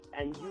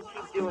and you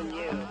keep doing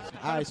you.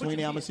 All right,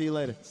 Sweeney, I'm going to see you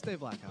later. Stay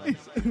black,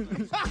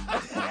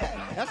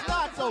 That's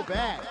not so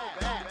bad.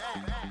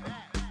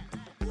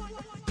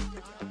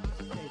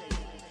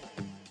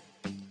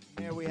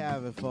 There we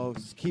have it,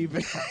 folks. Keep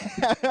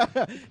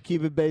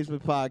it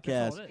Basement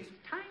Podcast.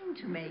 Time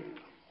to make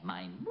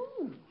my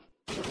move.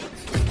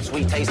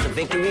 Sweet taste of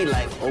victory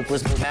like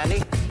Oprah's Bavani.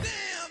 Damn,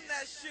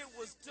 that shit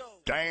was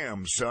dope.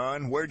 Damn,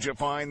 son, where'd you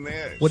find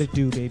this? What it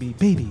do, baby?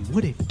 Baby,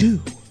 what it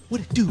do?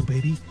 What it do,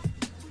 baby?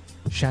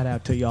 Shout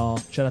out to y'all.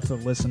 Shout out to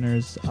the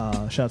listeners.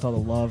 Shout out to all the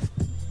love.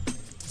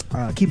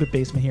 Keep It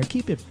Basement here.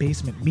 Keep It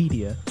Basement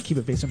Media. Keep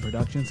It Basement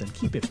Productions. And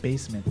Keep It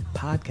Basement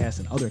Podcasts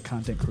and other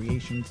content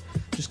creations.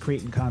 Just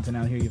creating content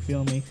out here, you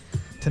feel me?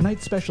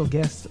 Tonight's special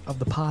guest of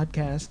the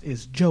podcast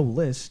is Joe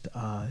List.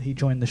 He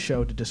joined the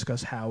show to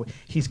discuss how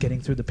he's getting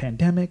through the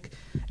pandemic,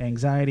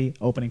 anxiety,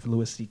 opening for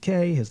Louis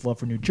C.K., his love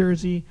for New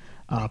Jersey,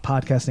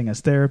 podcasting as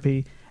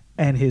therapy,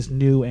 and his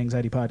new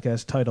anxiety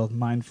podcast titled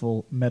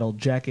Mindful Metal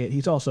Jacket.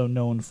 He's also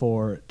known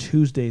for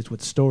Tuesdays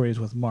with Stories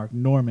with Mark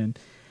Norman.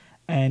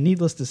 And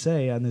needless to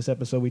say, on this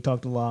episode, we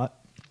talked a lot.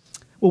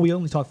 Well, we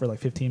only talked for like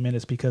 15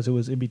 minutes because it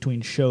was in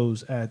between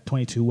shows at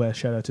 22 West.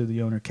 Shout out to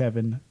the owner,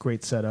 Kevin.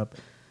 Great setup.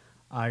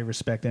 I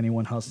respect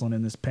anyone hustling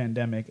in this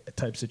pandemic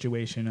type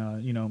situation,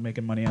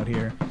 making money out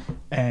here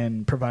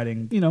and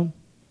providing,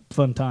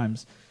 fun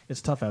times.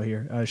 It's tough out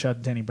here. Shout out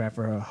to Danny Bratt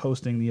for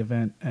hosting the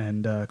event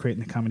and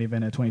creating the comedy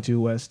event at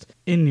 22 West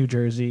in New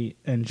Jersey.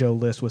 And Joe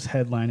List was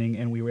headlining,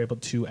 and we were able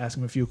to ask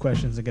him a few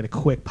questions and get a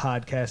quick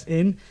podcast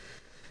in.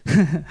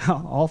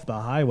 Off the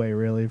highway,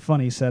 really.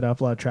 Funny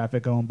setup, a lot of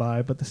traffic going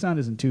by, but the sound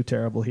isn't too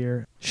terrible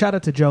here. Shout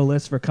out to Joe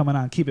List for coming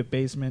on Keep It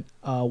Basement.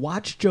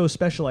 Watch Joe's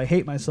special, I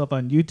Hate Myself,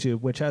 on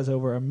YouTube, which has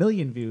over 1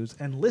 million views,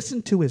 and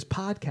listen to his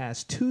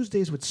podcast,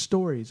 Tuesdays with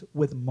Stories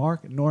with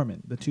Mark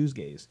Norman, the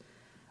Tuesdays.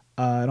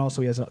 And also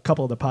he has a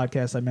couple of the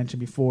podcasts I mentioned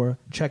before.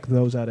 Check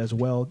those out as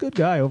well. Good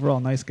guy, overall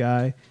nice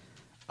guy.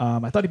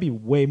 I thought he'd be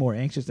way more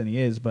anxious than he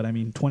is, but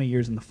 20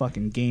 years in the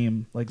fucking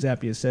game, like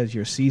Zappia says,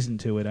 you're seasoned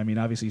to it.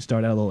 Obviously you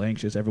start out a little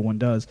anxious, everyone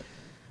does.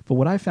 But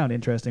what I found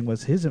interesting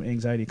was his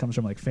anxiety comes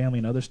from like family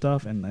and other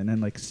stuff, and then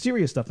like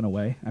serious stuff in a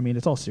way.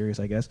 It's all serious,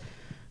 I guess.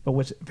 But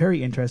what's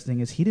very interesting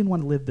is he didn't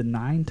want to live the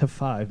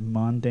 9-to-5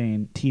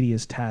 mundane,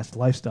 tedious task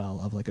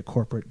lifestyle of like a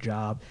corporate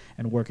job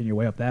and working your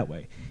way up that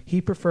way. He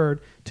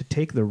preferred to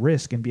take the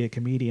risk and be a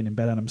comedian and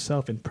bet on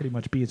himself and pretty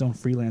much be his own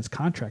freelance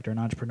contractor and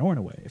entrepreneur in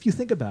a way. If you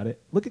think about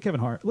it, look at Kevin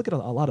Hart, look at a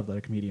lot of other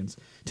comedians,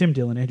 Tim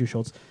Dillon, Andrew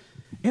Schultz.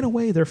 In a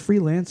way, they're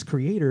freelance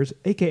creators,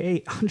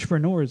 a.k.a.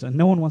 entrepreneurs, and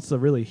no one wants to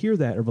really hear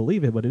that or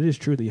believe it, but it is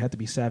true that you have to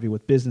be savvy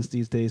with business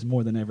these days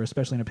more than ever,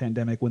 especially in a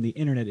pandemic when the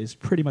internet is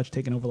pretty much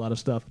taking over a lot of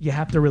stuff. You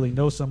have to really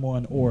know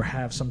someone or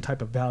have some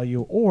type of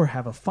value or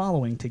have a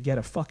following to get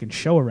a fucking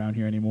show around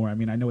here anymore. I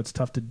know it's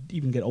tough to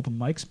even get open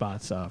mic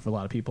spots for a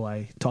lot of people.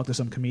 I talk to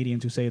some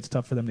comedians who say it's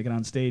tough for them to get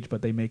on stage,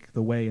 but they make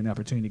the way and the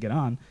opportunity to get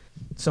on.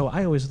 So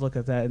I always look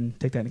at that and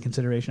take that into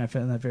consideration. I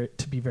find that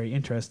to be very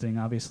interesting.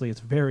 Obviously, it's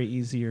very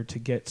easier to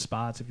get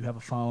spots if you have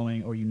a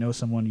following or you know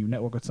someone, you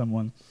network with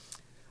someone.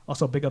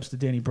 Also, big ups to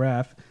Danny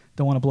Braff.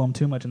 Don't want to blow him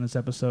too much in this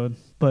episode,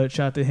 but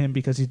shout out to him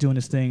because he's doing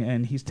his thing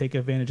and he's taking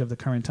advantage of the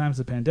current times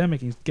of the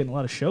pandemic. He's getting a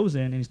lot of shows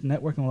in and he's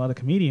networking with a lot of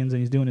comedians and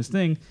he's doing his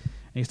thing.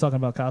 And he's talking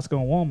about Costco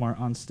and Walmart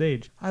on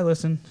stage. I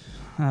listen,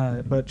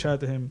 but shout out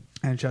to him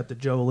and shout out to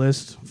Joe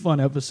List.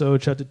 Fun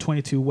episode. Shout out to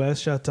 22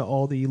 West. Shout out to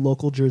all the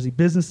local Jersey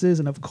businesses.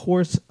 And, of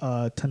course,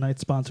 tonight's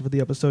sponsor for the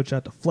episode,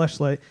 shout out to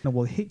Fleshlight. And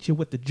we'll hit you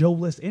with the Joe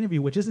List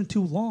interview, which isn't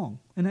too long.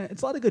 And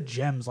it's a lot of good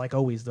gems, like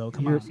always, though.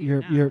 Come on.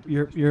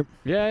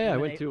 Yeah, I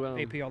went to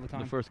AP all the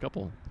time. the first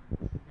couple.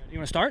 You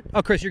want to start?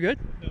 Oh, Chris, you're good?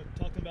 No,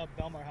 talking about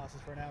Belmar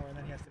houses for an hour and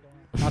then he has to go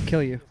in. I'll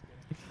kill you.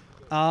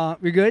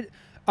 You're good?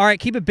 All right,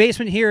 Keep It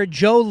Basement here.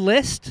 Joe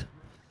List.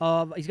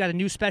 He's got a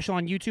new special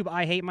on YouTube,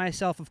 I Hate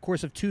Myself, of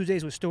course, of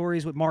Tuesdays with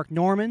Stories with Mark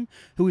Norman,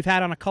 who we've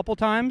had on a couple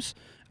times.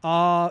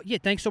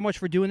 Thanks so much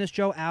for doing this,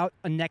 Joe, out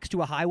next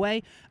to a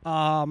highway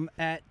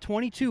at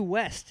 22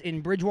 West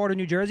in Bridgewater,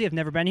 New Jersey. I've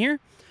never been here.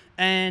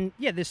 And,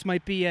 this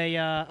might be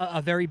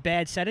a very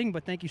bad setting,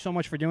 but thank you so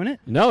much for doing it.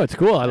 No, it's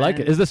cool. I like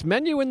it. Is this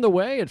menu in the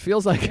way? It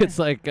feels like it's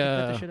like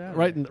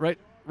right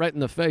in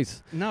the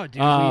face. No,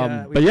 dude.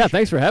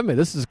 Thanks for having me.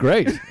 This is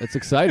great. It's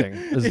exciting.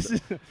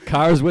 There's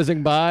cars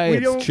whizzing by.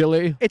 It's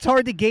chilly. It's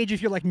hard to gauge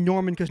if you're like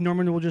Norman because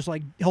Norman will just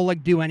he'll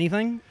do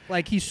anything.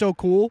 Like, he's so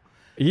cool.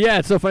 Yeah,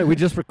 it's so funny. We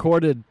just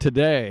recorded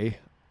today.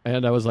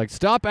 And I was like,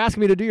 stop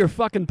asking me to do your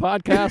fucking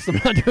podcast.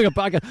 I'm not doing a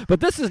podcast. But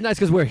this is nice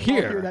because we're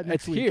here.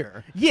 It's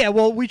here. Yeah,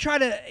 well, we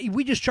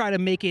just try to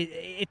make it,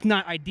 it's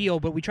not ideal,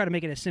 but we try to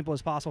make it as simple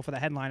as possible for the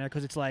headliner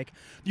because it's like,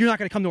 you're not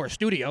going to come to our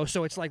studio.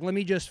 So it's like, let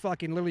me just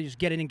fucking literally just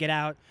get in and get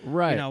out.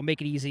 Right. Make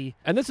it easy.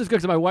 And this is good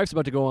because my wife's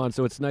about to go on,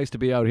 so it's nice to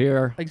be out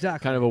here.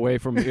 Exactly. Kind of away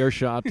from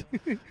earshot.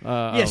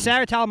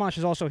 Sarah Talamash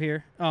is also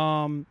here.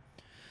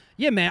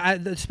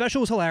 The special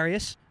was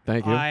hilarious.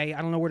 Thank you. I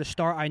don't know where to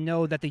start. I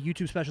know that the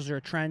YouTube specials are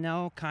a trend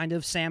now, kind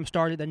of. Sam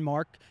started, then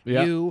Mark.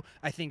 Yeah. You,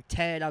 I think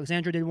Ted,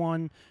 Alexandra did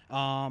one.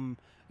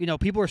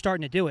 People are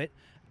starting to do it.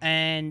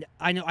 And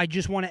I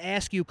just want to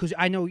ask you, because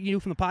I know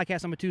you from the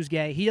podcast Number Two's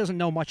gay. He doesn't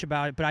know much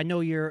about it, but I know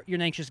you're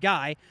an anxious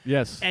guy.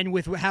 Yes. And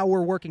with how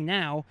we're working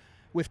now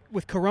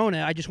with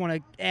Corona, I just want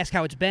to ask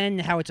how it's been,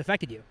 how it's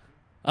affected you.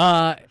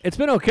 It's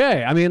been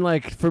okay. I mean,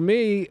 like, for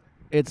me,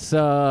 it's,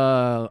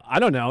 I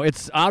don't know.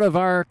 It's out of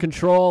our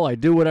control. I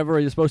do whatever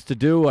you're supposed to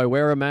do. I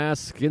wear a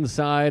mask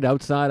inside,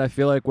 outside. I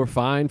feel like we're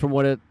fine from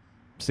what it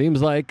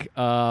seems like.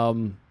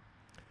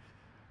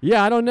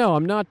 Yeah, I don't know.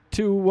 I'm not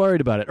too worried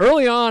about it.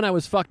 Early on, I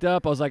was fucked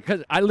up. I was like,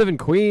 'cause I live in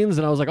Queens,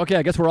 and I was like, okay,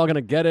 I guess we're all going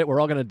to get it. We're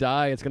all going to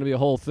die. It's going to be a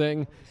whole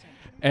thing.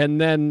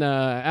 And then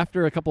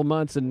after a couple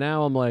months, and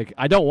now I'm like,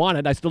 I don't want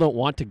it. I still don't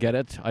want to get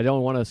it. I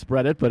don't want to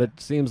spread it, but it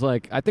seems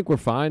like I think we're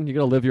fine. You're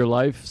going to live your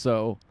life,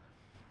 so,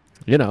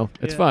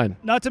 it's fine.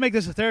 Not to make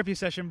this a therapy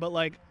session, but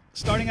like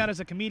starting out as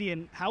a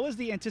comedian, how is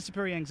the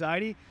anticipatory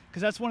anxiety?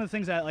 Because that's one of the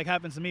things that like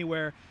happens to me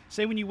where,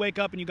 say when you wake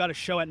up and you got a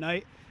show at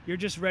night, you're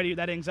just ready.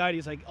 That anxiety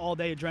is like all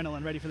day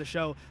adrenaline, ready for the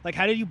show. Like,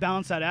 how did you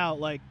balance that out?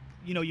 Like,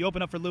 you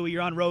open up for Louis,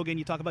 you're on Rogan,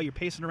 you talk about you're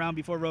pacing around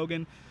before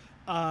Rogan.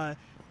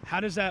 How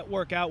does that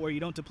work out where you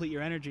don't deplete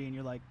your energy and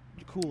you're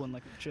cool and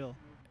like chill?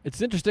 It's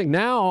interesting.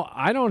 Now,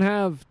 I don't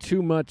have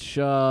too much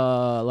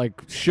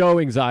like show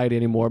anxiety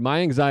anymore.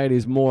 My anxiety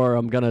is more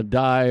I'm going to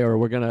die or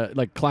we're going to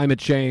like climate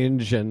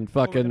change and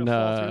fucking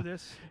fall through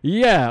this?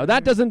 Yeah,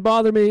 that doesn't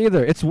bother me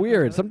either. It's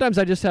weird. Sometimes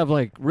I just have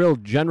like real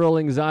general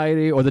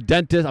anxiety, or the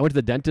dentist. I went to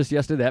the dentist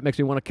yesterday. That makes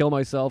me want to kill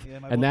myself,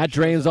 and that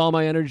drains all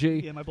my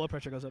energy. Yeah, my blood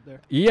pressure goes up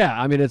there.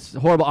 Yeah, I mean, it's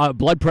horrible.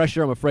 Blood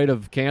pressure, I'm afraid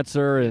of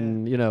cancer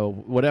and,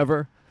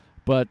 whatever.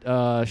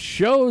 But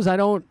shows,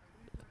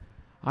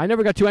 I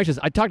never got too anxious.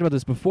 I talked about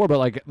this before, but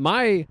like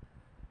my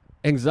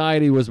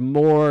anxiety was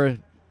more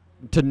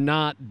to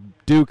not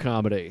do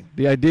comedy.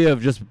 The idea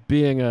of just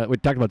being we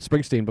talked about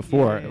Springsteen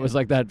before. Yeah. It was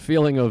like that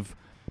feeling of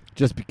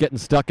just getting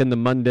stuck in the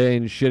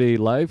mundane, shitty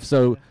life.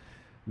 So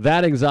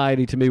that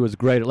anxiety to me was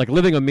greater. Like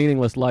living a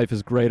meaningless life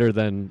is greater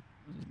than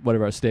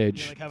whatever a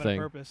stage like having thing.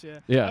 a purpose, yeah.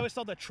 Yeah. I always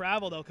thought that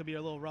travel though could be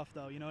a little rough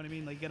though. You know what I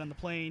mean? Like you get on the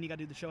plane, you got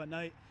to do the show at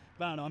night.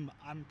 But I don't know.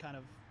 I'm kind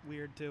of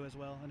weird too as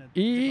well in a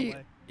different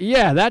way.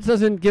 Yeah, that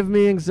doesn't give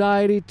me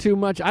anxiety too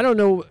much. I don't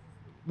know.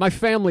 My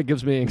family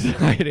gives me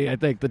anxiety, I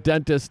think. The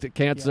dentist,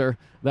 cancer,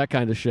 that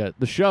kind of shit.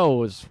 The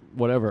show is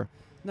whatever.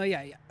 No,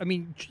 yeah. I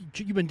mean,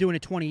 you've been doing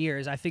it 20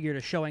 years. I figured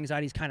a show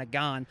anxiety's kind of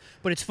gone.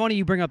 But it's funny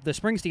you bring up the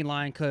Springsteen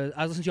line because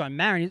I was listening to you on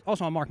Maron,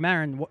 also on Mark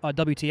Maron,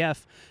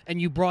 WTF,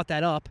 and you brought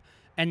that up.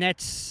 And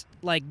that's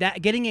like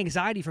that. Getting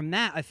anxiety from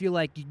that, I feel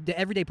like the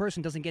everyday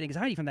person doesn't get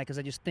anxiety from that because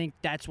I just think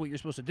that's what you're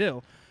supposed to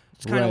do.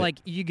 It's kind of like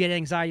you get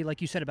anxiety,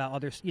 like you said, about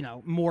others,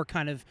 more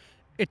kind of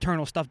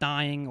eternal stuff,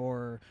 dying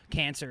or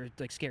cancer,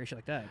 like scary shit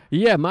like that.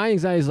 Yeah, my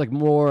anxiety is like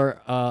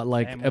more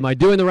like, am I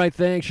doing the right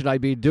thing? Should I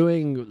be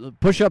doing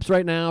push-ups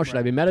right now? Should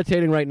I be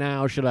meditating right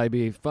now? Should I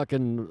be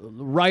fucking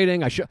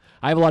writing? I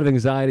have a lot of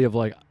anxiety of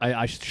like,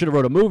 I should have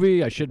wrote a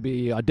movie. I should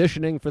be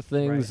auditioning for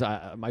things.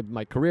 Right.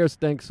 My career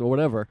stinks or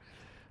whatever.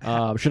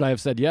 Should I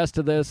have said yes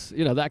to this?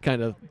 That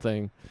kind of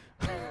thing.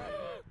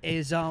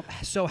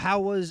 So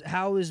how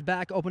is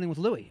back opening with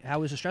Louis? How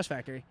was the Stress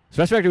Factory?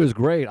 Stress Factory was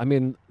great. I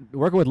mean,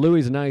 working with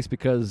Louis is nice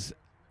because,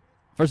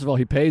 first of all,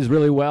 he pays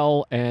really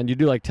well, and you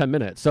do like 10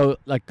 minutes. So,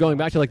 like going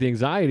back to like the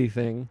anxiety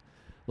thing,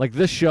 like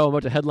this show, I'm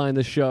about to headline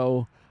this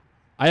show.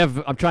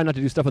 I'm trying not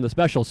to do stuff on the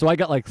special, so I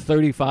got like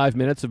 35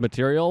 minutes of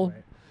material.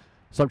 Right.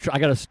 So I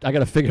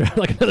gotta figure out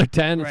like another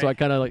 10. Right. So I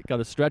kind of like got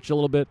to stretch a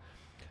little bit.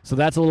 So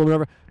that's a little bit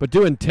over. But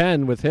doing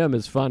 10 with him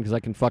is fun because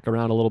I can fuck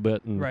around a little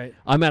bit. And right.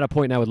 I'm at a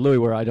point now with Louis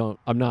where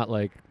I'm not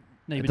like,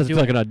 it doesn't feel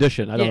like an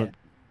audition. I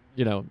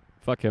don't,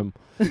 fuck him.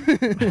 I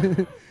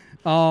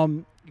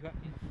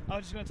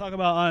was just going to talk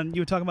about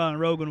you were talking about on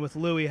Rogan with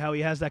Louis how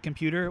he has that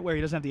computer where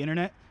he doesn't have the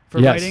internet for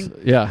writing.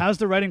 Yeah. How's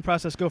the writing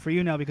process go for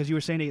you now? Because you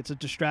were saying it's a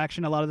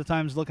distraction a lot of the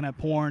times, looking at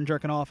porn,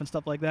 jerking off, and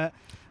stuff like that.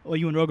 Well,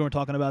 you and Rogan were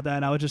talking about that,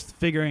 and I was just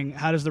figuring,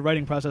 how does the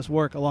writing process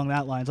work along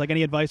that lines? Like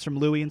any advice from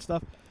Louis and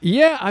stuff?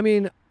 Yeah, I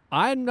mean,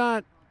 I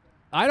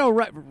don't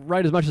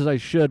write as much as I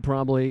should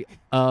probably.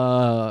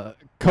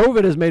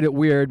 COVID has made it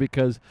weird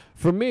because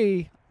for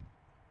me,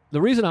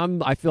 the reason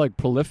I feel like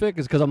prolific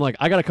is because I'm like,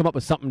 I got to come up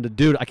with something to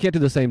do. I can't do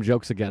the same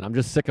jokes again. I'm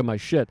just sick of my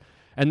shit.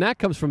 And that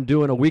comes from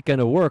doing a weekend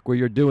of work where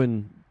you're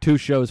doing 2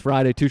 shows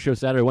Friday, 2 shows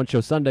Saturday, 1 show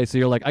Sunday. So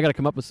you're like, I got to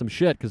come up with some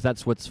shit because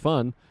that's what's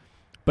fun.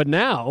 But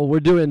now we're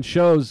doing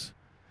shows.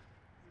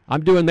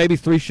 I'm doing maybe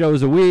 3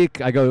 shows a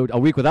week. I go a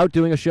week without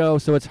doing a show.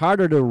 So it's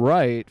harder to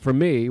write for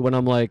me when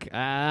I'm like,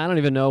 I don't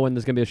even know when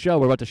there's going to be a show.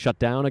 We're about to shut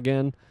down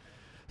again.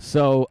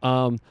 So,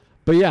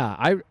 but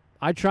yeah,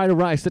 I try to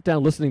write. I sit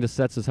down listening to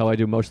sets is how I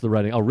do most of the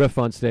writing. I'll riff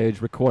on stage,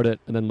 record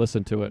it, and then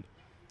listen to it.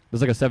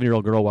 There's like a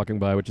 7-year-old girl walking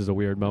by, which is a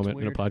weird moment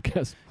in a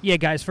podcast. Yeah,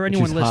 guys, for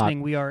anyone listening,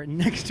 hot. We are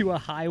next to a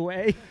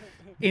highway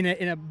in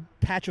a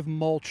patch of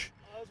mulch.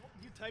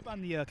 Do you type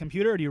on the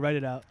computer or do you write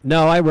it out?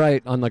 No, I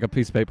write on like a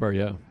piece of paper,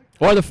 yeah.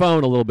 Or the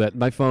phone a little bit.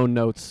 My phone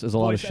notes is a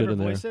lot of shit in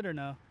there. Voice it or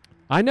no?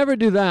 I never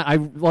do that.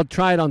 I'll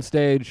try it on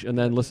stage and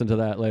then listen to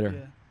that later.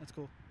 Yeah, that's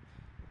cool.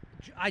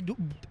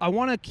 I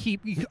want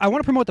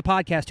to promote the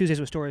podcast Tuesdays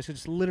with Stories.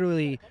 It's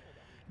literally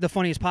the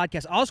funniest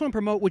podcast. I also want to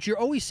promote what you're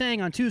always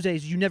saying on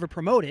Tuesdays. You never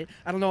promote it.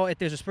 I don't know if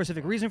there's a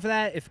specific reason for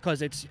that, if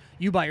because it's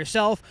you by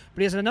yourself.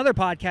 But he has another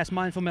podcast,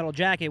 Mindful Metal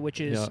Jacket,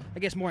 which is, I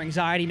guess, more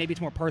anxiety. Maybe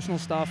it's more personal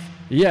stuff.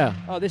 Yeah.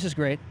 Oh, this is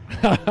great.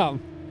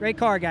 Great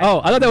car, guys.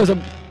 Oh, I thought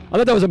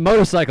that was a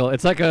motorcycle.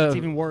 It's like It's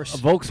even worse. a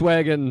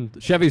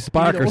Volkswagen Chevy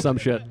Spark or some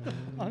shit.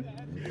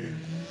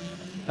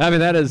 I mean,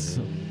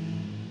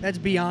 That's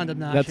beyond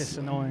obnoxious, that's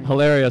annoying.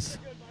 hilarious.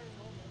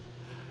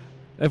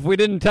 If we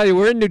didn't tell you,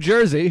 we're in New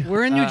Jersey.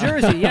 We're in New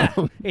Jersey, yeah.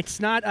 It's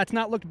not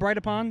looked bright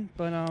upon,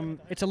 but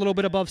it's a little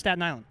bit above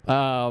Staten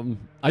Island.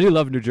 I do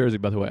love New Jersey,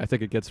 by the way. I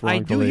think it gets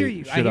wrongfully I do hear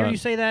you. I shit hear on. you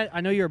say that.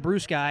 I know you're a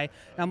Bruce guy.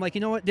 And I'm like,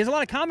 you know what? There's a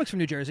lot of comics from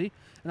New Jersey,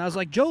 and I was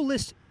like, Joe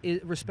List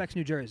respects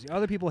New Jersey.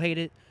 Other people hate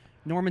it.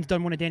 Norman's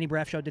done one at Danny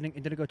Braff show. Didn't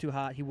go too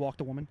hot. He walked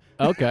a woman.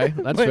 Okay,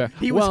 that's But fair.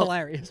 he was Well,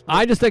 hilarious.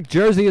 I just think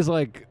Jersey is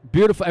like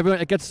beautiful. Everyone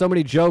it gets so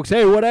many jokes.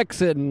 Hey, what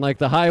exit? And like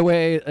the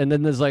highway, and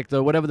then there's like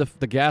the whatever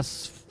the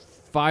gas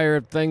fire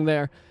thing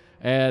there,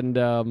 and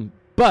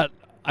but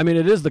I mean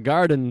it is the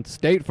Garden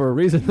State for a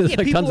reason. There's Yeah,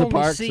 like people tons of only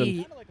parks. see- And,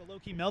 Kind of like a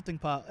low-key melting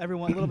pot.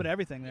 Everyone, a little bit of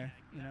everything there.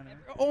 You know what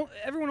I mean?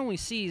 Everyone only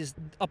sees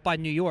up by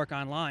New York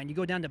online. You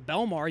go down to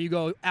Belmar, you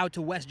go out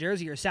to West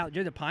Jersey or South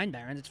Jersey, the Pine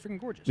Barrens. It's freaking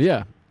gorgeous.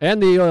 yeah,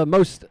 and the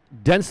most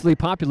densely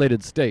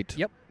populated state.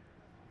 Yep.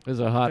 Is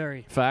a hot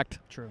Very. fact.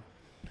 True.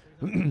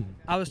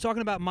 I was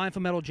talking about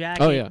Mindful Metal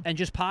Jacket Oh, yeah. and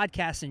just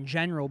podcasts in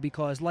general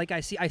because, like, I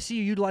see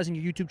you utilizing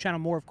your YouTube channel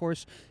more. Of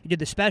course, you did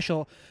the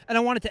special, and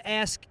I wanted to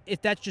ask if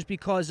that's just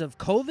because of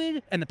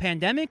COVID and the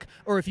pandemic,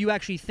 or if you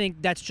actually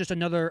think that's just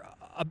another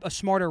a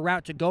smarter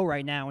route to go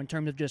right now in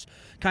terms of just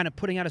kind of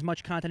putting out as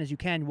much content as you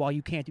can while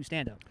you can't do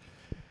stand-up.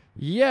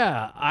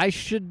 Yeah, I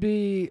should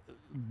be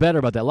better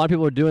about that. A lot of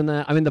people are doing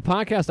that. I mean, the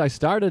podcast, I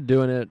started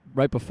doing it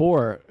right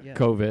before Yeah.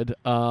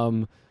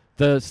 COVID.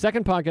 The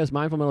second podcast,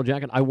 Mindful Metal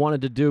Jacket, I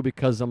wanted to do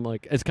because I'm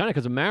like, it's kind of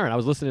because of Marin. I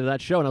was listening to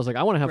that show, and I was like,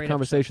 I want to have Great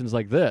conversations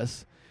like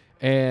this.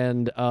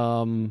 And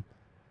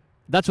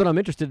that's what I'm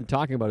interested in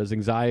talking about is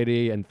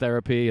anxiety and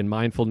therapy and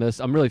mindfulness.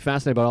 I'm really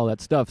fascinated about all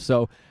that stuff.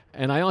 So,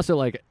 and I also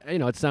like,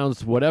 it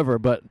sounds whatever,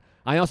 but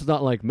I also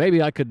thought like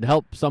maybe I could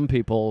help some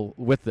people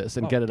with this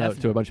and Oh, get it out to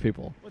definitely. a bunch of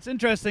people. What's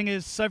interesting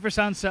is Cypher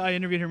Sounds. I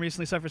interviewed him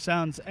recently, Cypher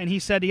Sounds, and he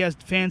said he has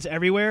fans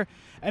everywhere.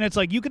 And it's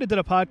like you could have did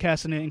a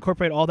podcast and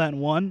incorporate all that in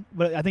one,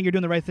 but I think you're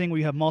doing the right thing where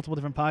you have multiple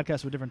different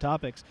podcasts with different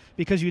topics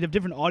because you'd have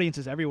different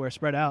audiences everywhere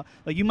spread out.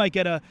 Like you might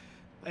get a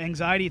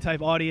anxiety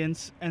type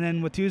audience, and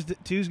then with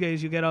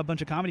Tuesdays you get a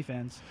bunch of comedy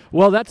fans.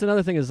 Well, that's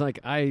another thing is like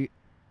we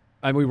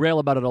rail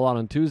about it a lot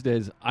on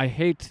Tuesdays. I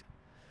hate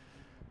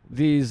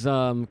these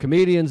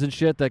comedians and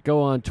shit that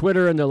go on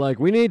Twitter and they're like,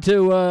 we need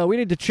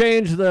to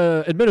change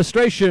the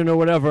administration or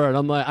whatever. And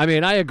I'm like, I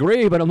mean, I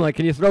agree, but I'm like,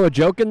 can you throw a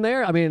joke in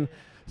there? I mean,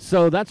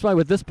 so that's why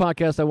with this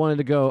podcast I wanted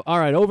to go, all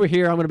right, over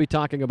here I'm going to be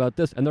talking about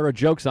this, and there are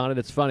jokes on it.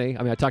 It's funny.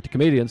 I mean, I talk to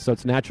comedians, so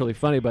it's naturally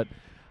funny, but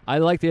I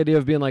like the idea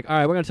of being like, all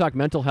right, we're going to talk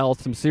mental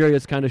health, some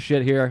serious kind of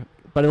shit here,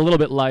 but a little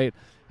bit light.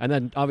 And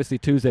then obviously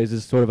Tuesdays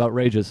is sort of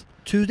outrageous.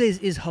 Tuesdays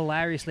is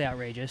hilariously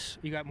outrageous.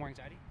 You got more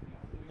anxiety?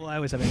 Well, I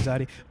always have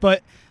anxiety,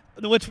 but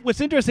what's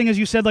interesting is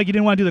you said like you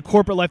didn't want to do the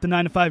corporate life, the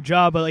 9-to-5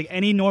 job, but like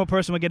any normal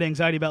person would get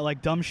anxiety about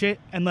like dumb shit,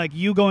 and like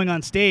you going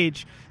on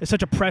stage is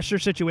such a pressure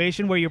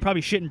situation where you're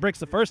probably shitting bricks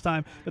the first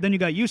time, but then you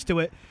got used to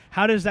it.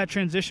 How does that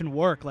transition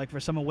work, like for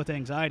someone with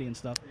anxiety and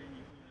stuff?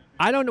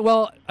 I don't.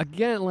 Well,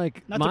 again,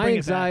 like Not to my bring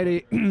it back.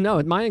 anxiety.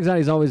 No, my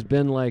anxiety's always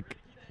been like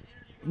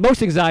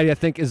most anxiety. I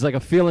think is like a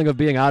feeling of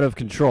being out of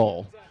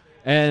control,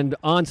 and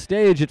on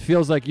stage it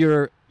feels like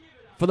you're,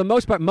 for the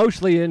most part,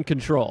 mostly in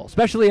control.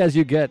 Especially as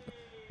you get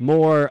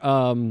more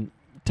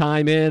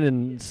time in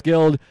and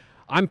skilled.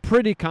 I'm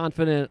pretty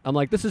confident. I'm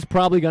like, this is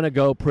probably going to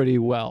go pretty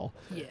well.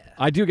 Yeah.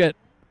 I do get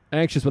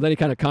anxious with any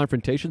kind of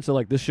confrontation. So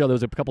like this show, there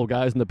was a couple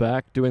guys in the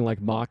back doing like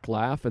mock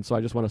laugh, and so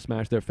I just want to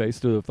smash their face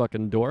through the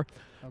fucking door.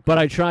 Okay. But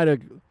I try to,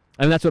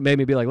 and that's what made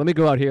me be like, let me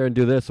go out here and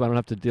do this so I don't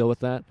have to deal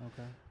with that.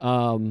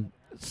 Okay.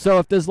 So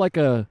if there's like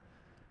a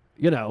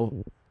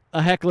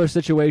heckler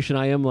situation,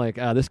 I am like,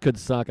 this could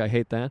suck. I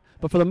hate that.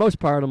 But for the most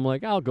part, I'm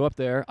like, I'll go up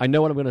there. I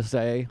know what I'm going to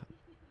say.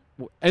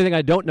 Anything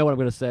I don't know what I'm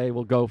going to say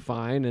will go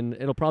fine, and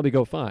it'll probably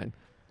go fine.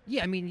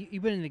 Yeah, I mean,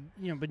 you've been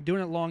been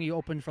doing it long. You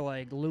opened for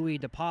like Louis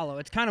DiPaolo.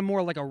 It's kind of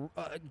more like a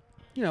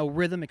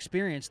rhythm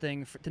experience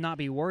thing to not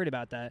be worried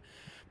about that.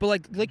 But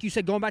like you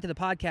said, going back to the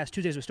podcast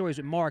Tuesdays with Stories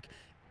with Mark,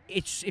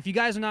 it's if you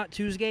guys are not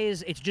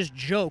Tuesdays, it's just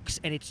jokes,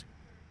 and it's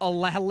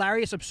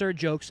hilarious, absurd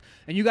jokes,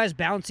 and you guys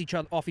bounce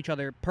off each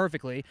other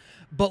perfectly.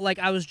 But like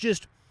I was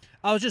just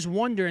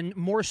wondering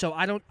more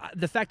so.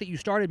 The fact that you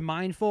started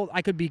Mindful,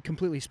 I could be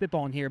completely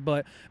spitballing here,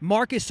 but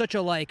Mark is such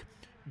a like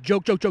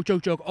joke,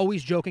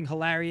 always joking,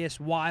 hilarious,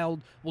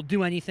 wild, will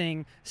do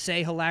anything,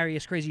 say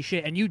hilarious, crazy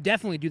shit, and you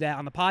definitely do that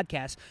on the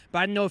podcast. But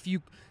I don't know if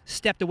you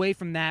stepped away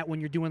from that when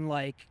you're doing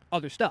like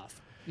other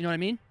stuff. You know what I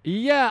mean?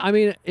 Yeah, I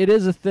mean, it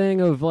is a thing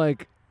of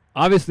like,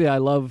 obviously I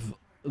love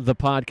the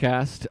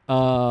podcast,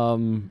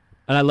 and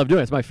I love doing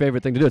it. It's my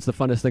favorite thing to do. It's the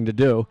funnest thing to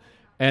do,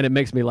 and it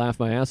makes me laugh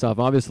my ass off,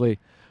 obviously.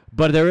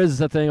 But there is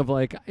a thing of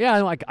like,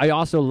 yeah, like I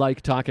also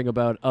like talking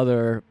about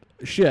other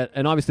shit.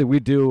 And obviously we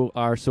do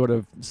our sort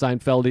of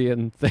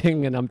Seinfeldian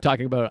thing, and I'm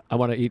talking about I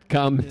want to eat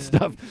cum and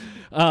stuff.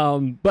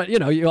 But,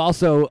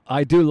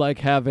 I do like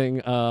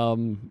having,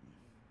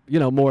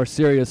 more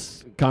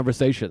serious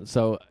conversations.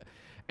 So,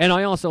 and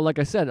I also, like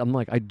I said,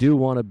 I do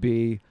want to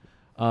be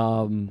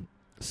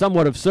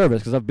somewhat of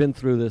service because I've been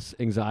through this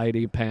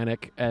anxiety,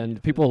 panic,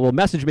 and people will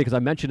message me because I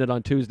mentioned it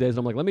on Tuesdays.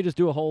 I'm like, let me just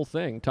do a whole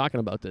thing talking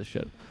about this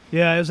shit.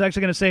 Yeah, I was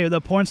actually going to say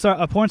a porn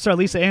star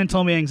Lisa Ann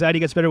told me anxiety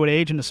gets better with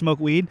age and to smoke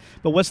weed.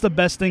 But what's the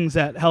best things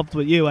that helped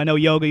with you? I know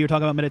yoga, you're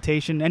talking about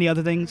meditation. Any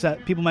other things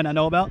that people might not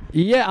know about?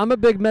 Yeah, I'm a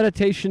big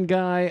meditation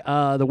guy.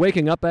 The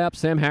Waking Up app,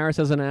 Sam Harris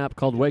has an app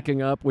called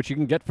Waking Up, which you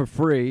can get for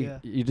free. Yeah.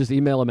 You just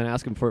email him and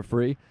ask him for it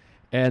free.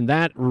 And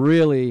that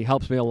really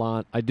helps me a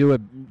lot. I do a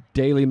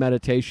daily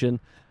meditation.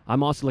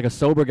 I'm also like a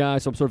sober guy,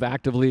 so I'm sort of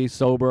actively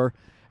sober.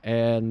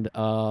 And,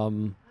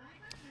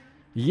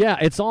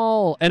 it's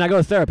all... And I go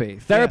to therapy.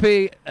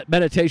 Therapy,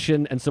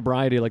 meditation, and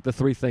sobriety are like the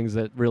three things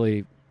that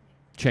really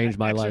changed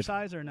my life.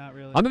 Exercise or not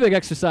really? I'm a big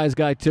exercise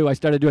guy, too. I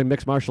started doing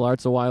mixed martial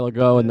arts a while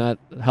ago, and that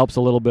helps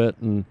a little bit.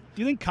 And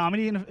do you think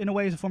comedy, in a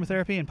way, is a form of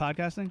therapy and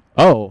podcasting?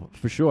 Oh,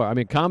 for sure. I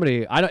mean,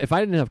 comedy... if I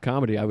didn't have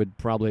comedy, I would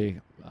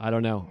probably... I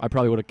don't know. I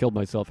probably would have killed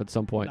myself at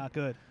some point. Not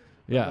good.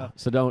 Yeah,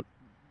 so don't...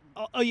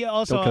 Oh, yeah,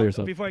 also, Don't kill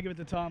yourself. Before I give it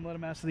to Tom, let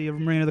him ask the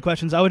remaining of the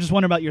questions. I was just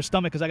wondering about your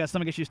stomach because I got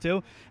stomach issues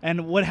too.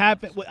 And what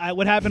happened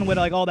with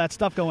like all that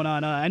stuff going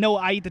on? I know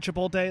I eat the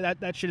Chipotle.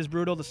 That shit is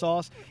brutal, the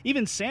sauce.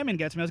 Even salmon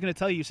gets me. I was going to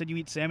tell you, you said you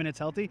eat salmon, it's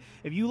healthy.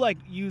 If you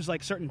use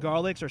certain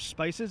garlics or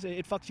spices,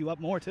 it fucks you up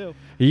more too.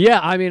 Yeah,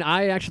 I mean,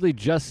 I actually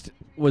just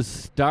was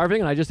starving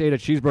and I just ate a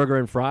cheeseburger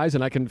and fries,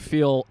 and I can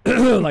feel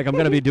like I'm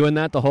going to be doing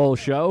that the whole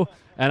show,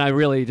 and I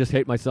really just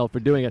hate myself for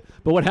doing it.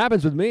 But what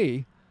happens with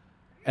me,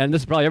 and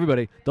this is probably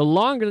everybody, the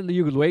longer that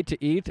you wait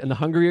to eat and the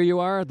hungrier you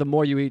are, the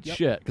more you eat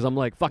shit. Because I'm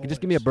like, fuck it, just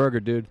give me a burger,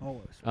 dude.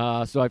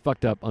 So I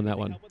fucked up on that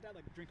one. Help with that,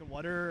 like drinking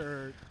water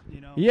or,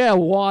 Yeah,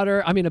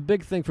 water. I mean, a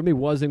big thing for me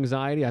was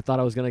anxiety. I thought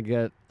I was going to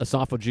get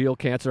esophageal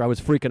cancer. I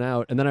was freaking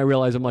out. And then I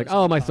realized I'm like,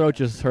 oh, my throat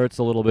just hurts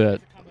a little bit.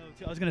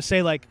 I was going to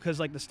say, because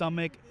the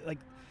stomach,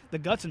 the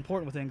gut's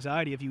important with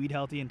anxiety if you eat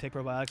healthy and take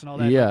probiotics and all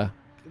that. Yeah.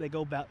 They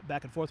go back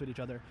and forth with each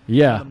other.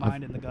 Yeah. The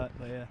mind and the gut.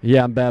 But yeah.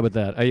 Yeah, I'm bad with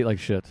that. I eat like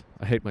shit.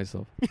 I hate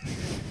myself.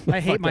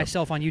 I hate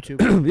myself on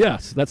YouTube.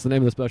 Yes, that's the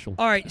name of the special.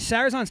 All right,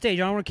 Sarah's on stage.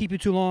 I don't want to keep you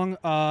too long.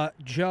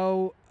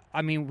 Joe,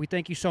 I mean, we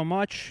thank you so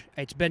much.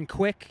 It's been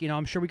quick.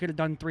 I'm sure we could have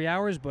done 3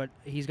 hours, but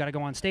he's got to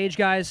go on stage,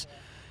 guys.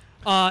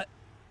 I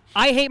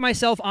Hate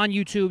Myself on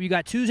YouTube. You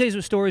got Tuesdays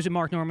with Stories with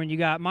Mark Norman. You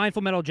got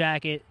Mindful Metal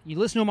Jacket. You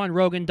listen to him on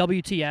Rogan,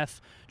 WTF.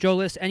 Joe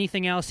List,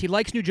 anything else. He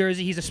likes New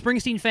Jersey. He's a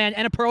Springsteen fan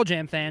and a Pearl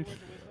Jam fan.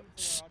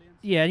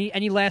 Yeah,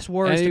 any last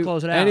words to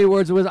close it out? Any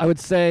words? I would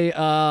say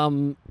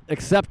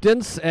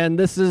acceptance, and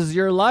this is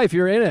your life.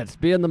 You're in it.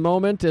 Be in the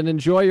moment and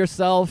enjoy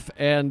yourself,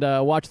 and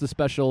watch the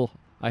special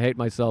I Hate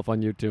Myself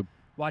on YouTube.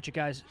 Watch it,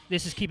 guys.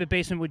 This is Keep It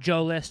Basement with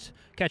Joe List.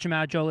 Catch him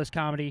out, Joe List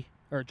Comedy,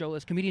 or Joe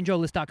List,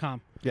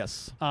 comedianjoelist.com.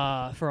 Yes.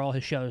 For all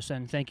his shows,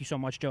 and thank you so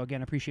much, Joe.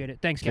 Again, appreciate it.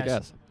 Thanks, guys.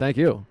 Yes. Thank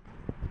you.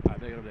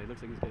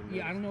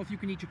 Yeah, I don't know if you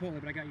can eat Chipotle,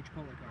 but I got you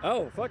Chipotle card.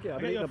 Oh, fuck yeah.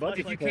 I'm eating a bunch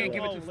If you can't,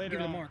 give it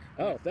to Mark.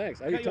 Oh,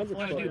 thanks. I eat tons of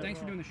Dude, thanks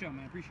for doing the show,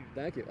 man. I appreciate it.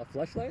 Thank you. A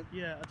fleshlight?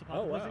 Yeah, that's a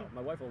Oh, wow. possibility.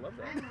 My wife will love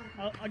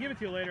that. I'll give it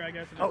to you later, I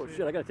guess. Oh,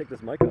 shit. I got to take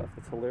this mic off.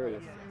 It's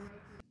hilarious.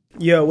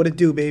 Yo, what it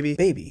do, baby?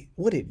 Baby,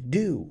 what it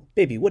do?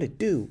 Baby, what it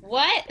do?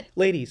 What?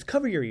 Ladies,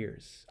 cover your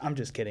ears. I'm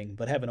just kidding,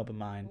 but have an open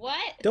mind.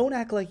 What? Don't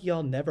act like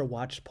y'all never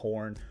watched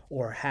porn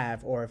or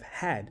have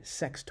had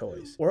sex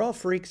toys. We're all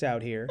freaks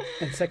out here,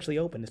 and Sexually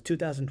Open is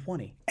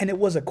 2020. And it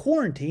was a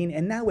quarantine,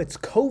 and now it's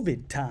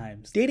COVID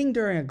times. Dating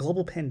during a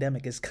global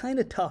pandemic is kind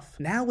of tough.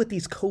 Now with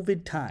these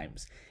COVID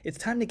times, it's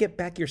time to get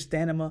back your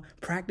stamina,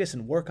 practice,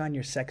 and work on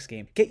your sex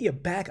game. Get you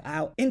back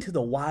out into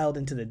the wild,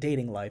 into the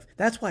dating life.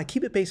 That's why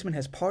Keep It Basement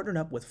has partnered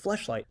up with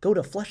Fleshlight. Go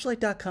to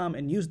fleshlight.com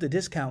and use the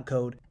discount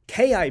code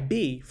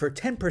KIB for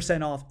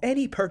 10% off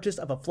any purchase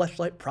of a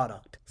Fleshlight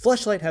product.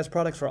 Fleshlight has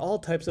products for all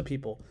types of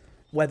people,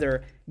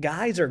 whether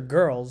guys or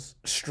girls,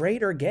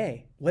 straight or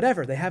gay,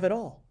 whatever, they have it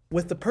all.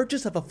 With the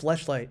purchase of a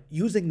Fleshlight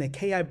using the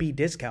KIB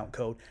discount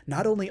code,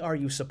 not only are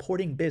you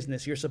supporting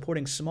business, you're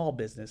supporting small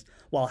business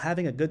while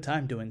having a good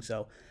time doing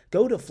so.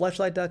 Go to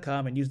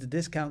fleshlight.com and use the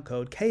discount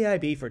code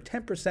KIB for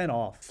 10%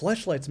 off.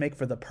 Fleshlights make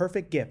for the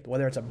perfect gift,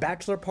 whether it's a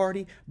bachelor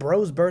party,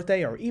 bro's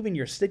birthday, or even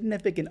your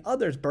significant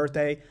other's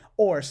birthday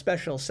or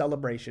special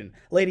celebration.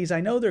 Ladies,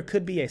 I know there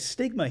could be a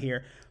stigma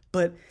here,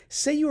 but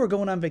say you were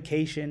going on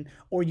vacation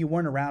or you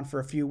weren't around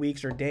for a few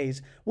weeks or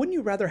days, wouldn't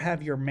you rather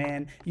have your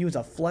man use a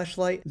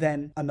Fleshlight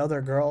than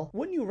another girl?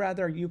 Wouldn't you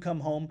rather you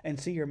come home and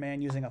see your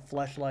man using a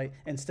Fleshlight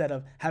instead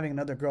of having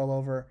another girl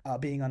over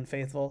being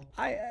unfaithful?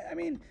 I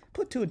mean,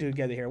 put two and two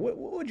together here. What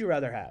would you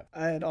rather have?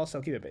 And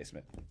also Keep It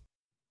Basement.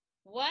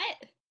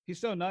 What? He's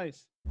so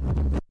nice.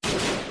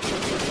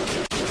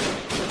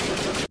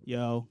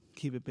 Yo,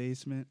 Keep It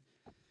Basement.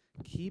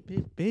 Keep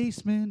It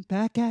Basement,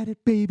 back at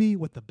it, baby,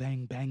 with the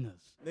bang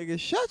bangers. Nigga,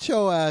 shut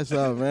your ass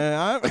up, man.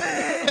 I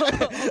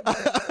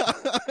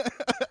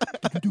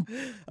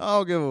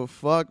don't give a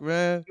fuck,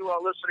 man. You are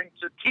listening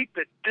to Keep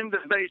It in the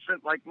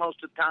basement like most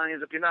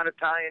Italians. If you're not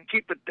Italian,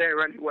 keep it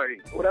there anyway.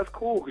 Well, that's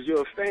cool because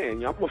you're a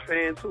fan. I'm a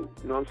fan too.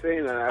 You know what I'm saying?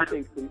 And I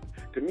think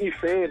to me,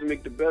 fans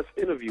make the best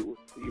interviewers.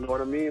 You know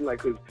what I mean?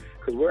 Like,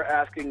 because we're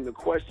asking the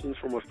questions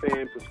from a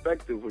fan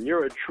perspective. When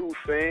you're a true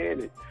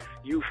fan and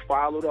you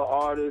follow the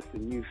artist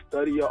and you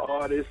study your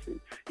artist and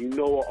you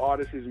know an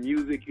artist's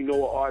music, you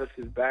know an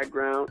artist's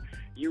background,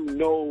 you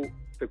know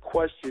the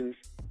questions,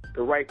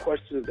 the right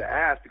questions to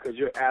ask because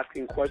you're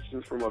asking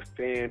questions from a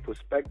fan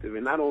perspective.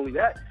 And not only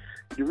that,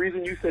 the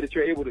reason you said that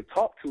you're able to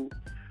talk to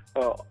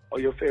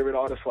your favorite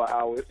artist for an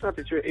hour, it's not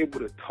that you're able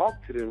to talk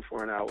to them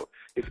for an hour.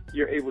 It's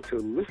you're able to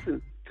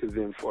listen to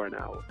them for an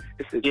hour.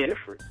 It's a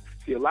difference.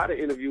 See, a lot of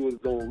interviewers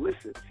don't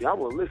listen. See, I'm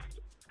a listener.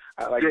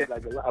 Like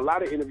a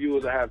lot of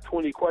interviewers, I have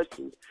 20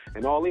 questions,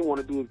 and all they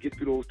want to do is get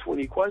through those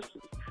 20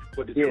 questions.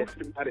 But the truth of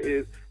the matter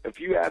is, if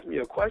you ask me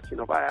a question,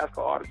 if I ask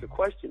an artist a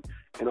question,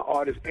 and the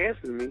artist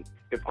answers me,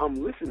 if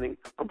I'm listening,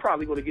 I'm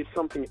probably going to get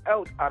something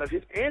else out of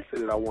his answer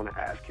that I want to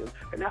ask him.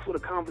 And that's what a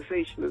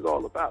conversation is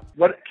all about.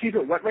 Keep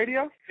it what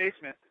radio?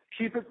 Basement.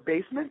 Keep it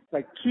basement?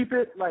 Keep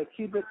it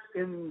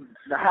in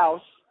the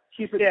house.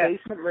 Keep it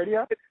basement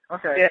radio?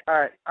 Okay.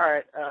 Yeah. All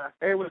right.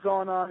 Hey, what's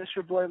going on? It's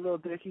your boy Lil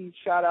Dicky.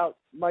 Shout out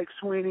Mike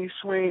Sweeney,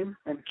 Swain,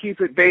 and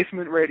Keep It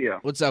Basement Radio.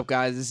 What's up,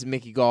 guys? This is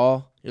Mickey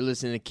Gall. You're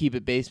listening to Keep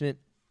It Basement.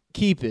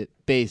 Keep it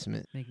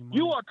basement.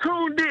 You are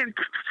tuned in.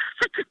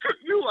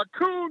 You are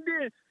tuned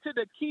in to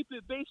the Keep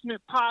It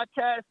Basement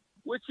podcast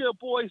with your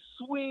boy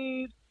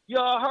Sween. You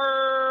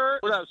heard?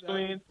 What up,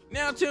 Sween?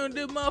 Now tuned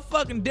to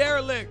motherfucking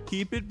Derelict.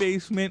 Keep It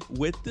Basement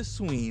with the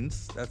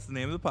Sweens. That's the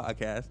name of the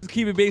podcast.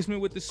 Keep It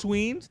Basement with the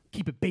Sweens.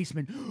 Keep It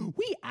Basement.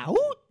 We out?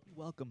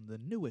 Welcome the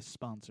newest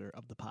sponsor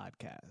of the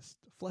podcast,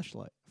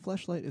 Fleshlight.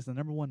 Fleshlight is the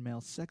 #1 male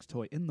sex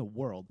toy in the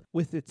world,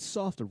 with its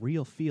soft,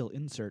 real feel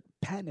insert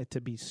patented to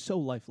be so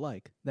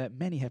lifelike that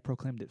many have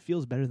proclaimed it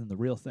feels better than the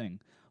real thing.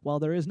 While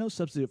there is no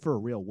substitute for a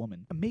real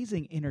woman,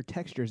 amazing inner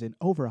textures and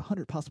over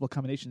 100 possible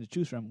combinations to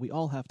choose from, we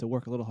all have to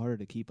work a little harder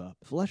to keep up.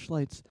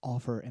 Fleshlights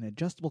offer an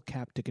adjustable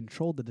cap to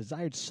control the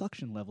desired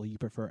suction level you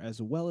prefer,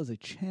 as well as a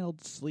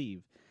channeled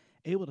sleeve,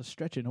 able to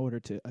stretch in order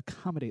to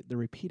accommodate the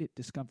repeated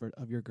discomfort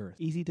of your girth.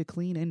 Easy to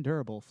clean and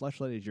durable,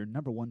 Fleshlight is your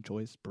 #1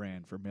 choice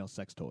brand for male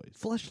sex toys.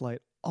 Fleshlight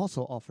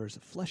also offers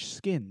flesh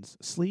skins,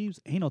 sleeves,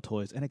 anal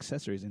toys, and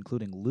accessories,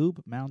 including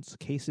lube, mounts,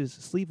 cases,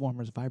 sleeve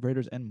warmers,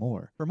 vibrators, and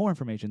more. For more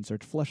information,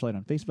 search Fleshlight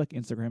on Facebook,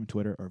 Instagram,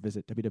 Twitter, or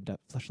visit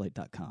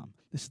www.fleshlight.com.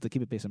 This is the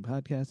Keep It Basement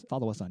podcast.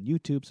 Follow us on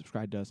YouTube,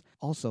 subscribe to us,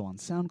 also on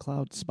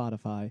SoundCloud,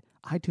 Spotify,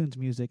 iTunes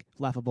Music,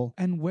 Laughable,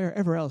 and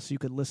wherever else you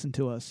could listen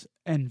to us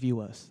and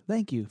view us.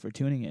 Thank you for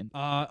tuning in.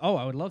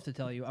 I would love to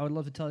tell you. I would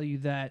love to tell you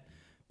that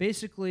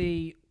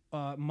basically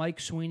Mike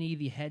Sweeney,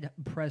 the head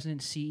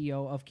president,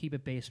 CEO of Keep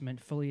It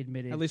Basement, fully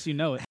admitted. At least you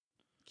know it.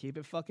 Keep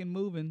it fucking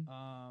moving.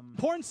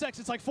 Porn sex,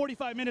 it's like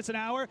 45 minutes an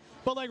hour,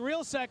 but like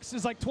real sex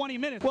is like 20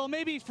 minutes. Well,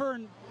 maybe for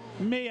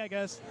me, I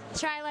guess.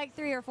 Try like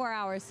 3 or 4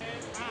 hours.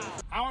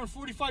 Hour and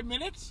 45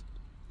 minutes?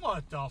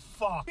 What the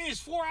fuck? It's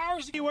 4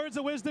 hours. Words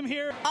of wisdom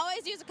here.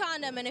 Always use a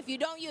condom, and if you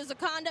don't use a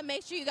condom,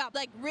 make sure you got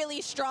like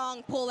really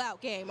strong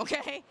pull-out game,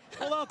 okay?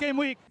 Pull-out game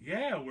week.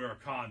 Yeah, wear a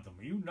condom.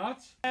 Are you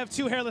nuts? I have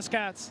 2 hairless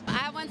cats. I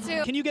have one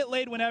too. Can you get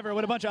laid whenever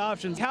with a bunch of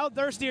options? How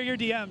thirsty are your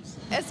DMs?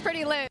 It's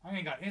pretty lit. I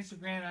ain't got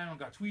Instagram. I don't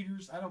got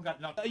tweeters. I don't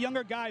got nothing. A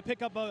younger guy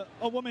pick up a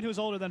woman who's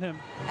older than him.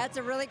 That's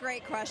a really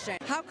great question.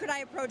 How could I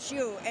approach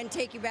you and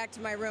take you back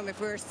to my room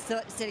if we were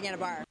sitting at a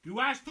bar?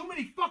 You ask too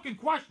many fucking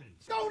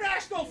questions. Don't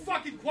ask no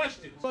fucking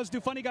questions.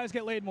 Do funny guys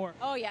get laid more?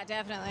 Oh yeah,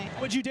 definitely.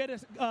 Would you date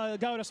a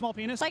guy with a small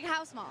penis? Like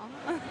how small?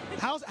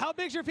 How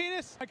big's your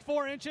penis? Like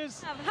 4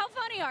 inches? How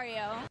funny are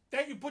you?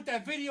 Then you put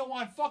that video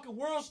on fucking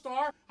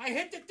WorldStar. I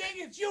hit the thing,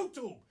 it's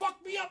YouTube.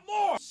 Fuck me up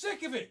more.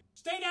 Sick of it.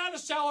 Stay down the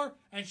cellar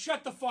and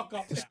shut the fuck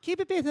up. Keep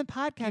It Basement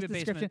podcast Keep It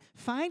description. Basement.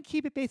 Find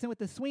Keep It Basement with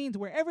the Sweens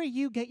wherever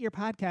you get your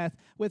podcast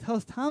with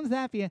host Tom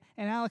Zappia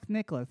and Alex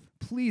Nicholas.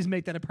 Please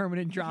make that a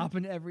permanent drop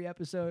in every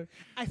episode.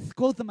 I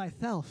quote them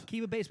myself.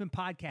 Keep It Basement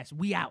podcast.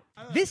 We out.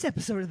 This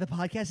episode of the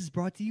podcast is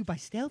brought to you by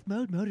Stealth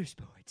Mode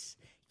Motorsports.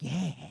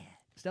 Yeah.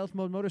 Stealth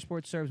Mode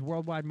Motorsports serves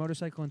worldwide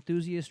motorcycle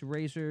enthusiasts,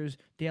 racers,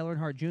 Dale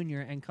Earnhardt Jr.,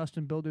 and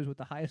custom builders with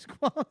the highest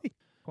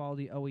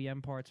quality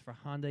OEM parts for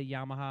Honda,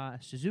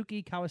 Yamaha,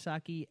 Suzuki,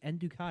 Kawasaki, and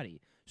Ducati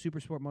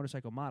Supersport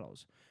motorcycle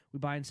models. We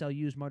buy and sell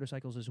used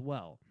motorcycles as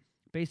well.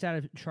 Based out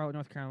of Charlotte,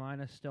 North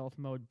Carolina,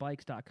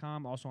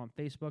 stealthmodebikes.com, also on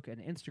Facebook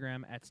and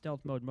Instagram at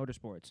Stealth Mode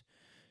Motorsports.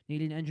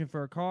 Need an engine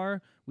for a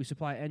car? We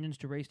supply engines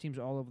to race teams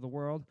all over the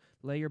world.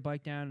 Lay your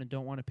bike down and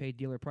don't want to pay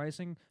dealer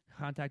pricing?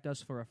 Contact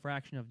us for a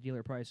fraction of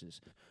dealer prices.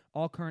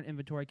 All current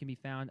inventory can be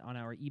found on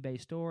our eBay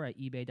store at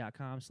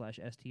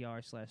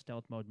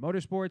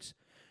ebay.com/str/stealthmodemotorsports.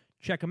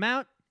 Check them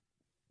out.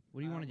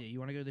 What do you want to do? You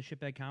want to go to the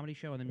Shitbag Comedy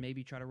Show and then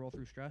maybe try to roll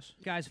through stress?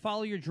 Guys,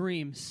 follow your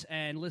dreams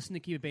and listen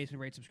to Keep It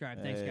Basement, rate,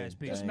 subscribe. Thanks, guys.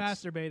 Peace. Just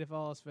masturbate if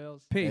all else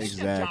fails. Peace.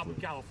 Get a job in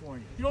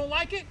California. You don't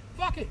like it?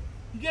 Fuck it.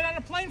 You get on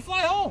a plane,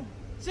 fly home.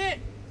 That's it.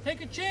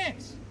 Take a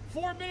chance.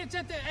 4 minutes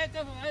at the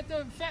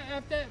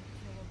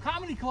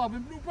comedy club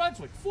in New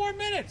Brunswick. 4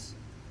 minutes.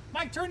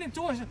 Might turn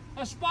into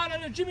a spot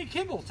on a Jimmy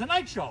Kimmel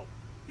Tonight Show.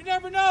 You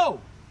never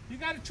know. You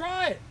got to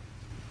try it.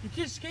 You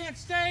just can't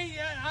stay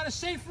on a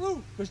safe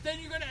route, because then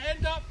you're going to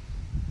end up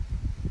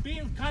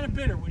being kind of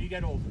bitter when you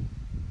get older.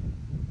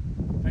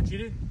 That you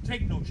didn't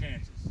take no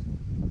chances.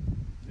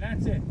 And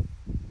that's it.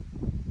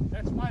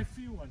 That's my